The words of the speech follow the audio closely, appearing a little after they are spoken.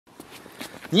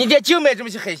你这净买这么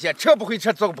些海鲜，吃不会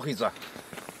吃，做不会做。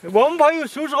我们朋友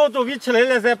收拾好都给吃来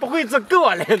了噻，不会做给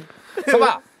我来，是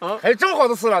吧？啊，还有正好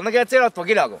的事了，那个再让多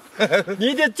给2个。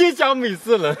你这尽享美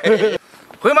食了。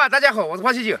朋友们，大家好，我是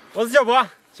黄喜九，我是小博。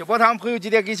小博他们朋友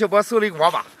今天给小博送了一个王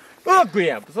八。鳄龟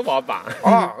啊，不是王八。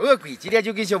啊，鳄龟，今天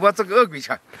就给小博做个鳄龟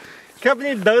吃。看不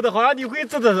你弄的好像你会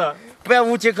做的是。万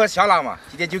物皆可香辣嘛，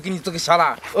今天就给你做个香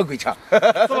辣鳄龟吃。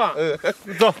是吧？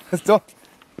走走。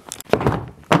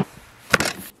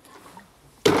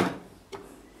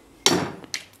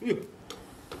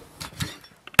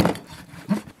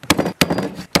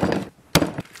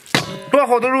剁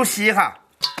好的肉洗一下。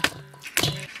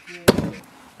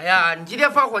哎呀，你今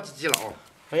天放火几急了哦？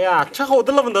哎呀，吃好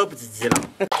的了能不急急了？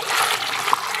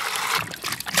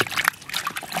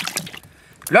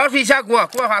凉水下锅，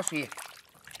过下水，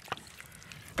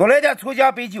多来点葱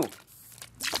姜白酒，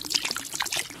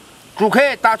煮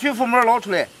开，打去浮沫，捞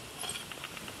出来。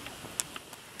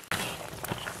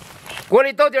锅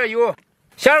里倒点油，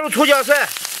下入葱姜蒜，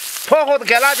炒好的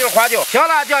干辣椒、花椒、香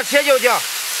辣酱、甜椒酱。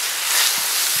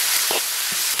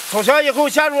炒香以后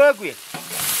下入鳄龟，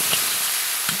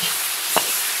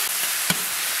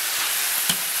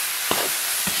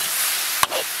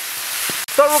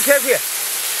倒入开水，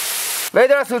来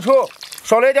点生抽，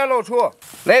少来点老抽，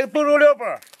来个冻肉料包，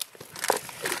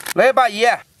来一把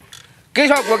盐，盖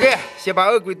上锅盖，先把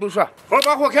鳄龟冻熟。我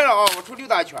把火开了啊，我出溜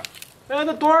达一圈。哎，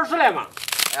那多少时来嘛？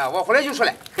哎，我回来就说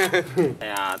了。哎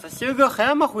呀，这新哥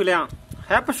还没回来，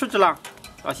还不熟着了，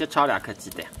我先尝2颗鸡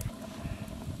蛋。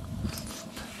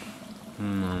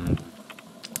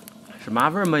是嘛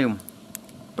味儿没有？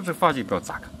不知放进不知道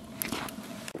咋个。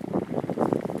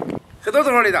黑豆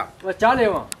多少来的？我家里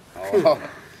嘛。哦。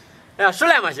哎呀，熟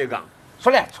了嘛，新哥？熟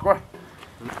了，吃会儿。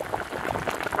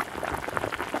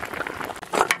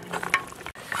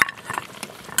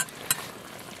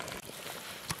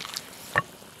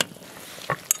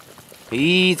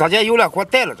哎，咋家有2锅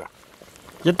带了这？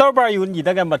一道半有你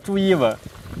那个没注意嘛？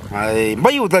哎，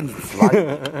没有的，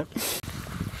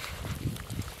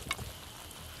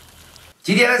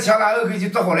今天的香辣鳄龟就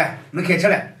做好了，能开吃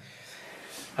了。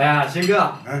哎呀，新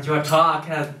哥，就要尝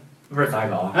看味儿咋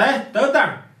个啊？哎，等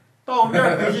等，到我们这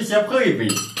儿回去先碰一杯。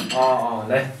哦，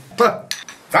来。不，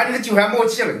咱这个酒还冒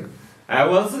气了。哎，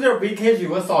我是点杯开水，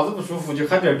我嗓子不舒服就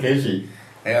喝点开水。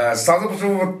哎呀，嗓子不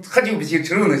舒服，喝酒不行，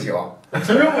吃肉能行啊。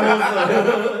吃肉不行。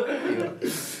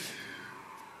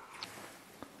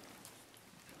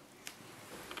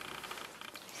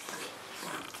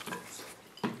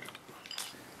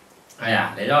哎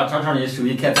呀，来让尝尝你手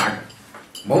艺看咋个？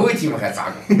没问题嘛，还咋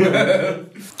个？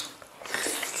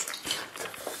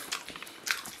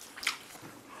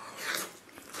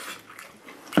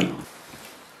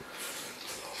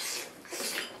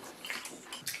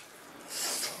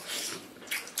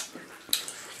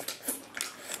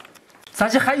咋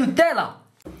这还有蛋了？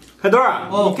黑豆儿，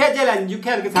你看见了你就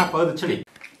看这个咱分着吃的。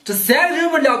这3个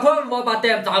人们2块王八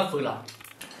蛋咋分了？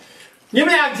你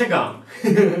们2个吃个？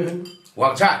我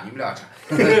不吃，你们俩吃。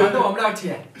那我们俩吃。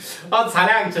啊，咱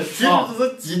2个吃，其实这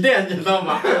是鸡蛋，你知道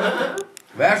吗？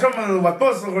完事嘛，我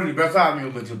到时候里边啥没有，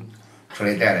我就出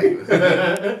来蛋了。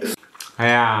哎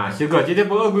呀，新哥，今天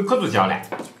把鳄龟可做香了。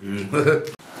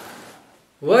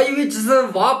我以为这是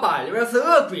王八，里边是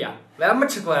鳄龟啊，我还没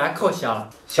吃过，还烤香了。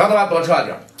香的话多吃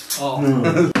点。哦。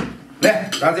来，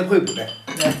咱再配一来。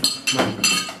来。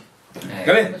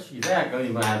各位，水蛋跟你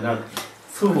们还那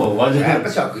凑合，我这。哎，不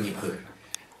想跟你配。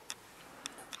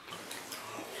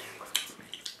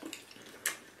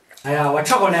哎呀，我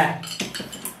吃好了。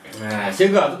哎，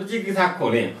新哥，这不就给咱烤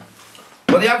了？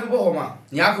我的牙口不好嘛，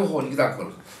你牙口好，你给咱烤了。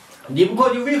你不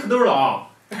烤就喂黑豆了啊！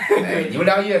哎，你们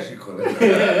俩也是口了。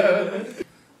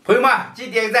朋友们，记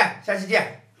得点个赞，下期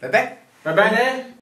见，拜拜，拜拜。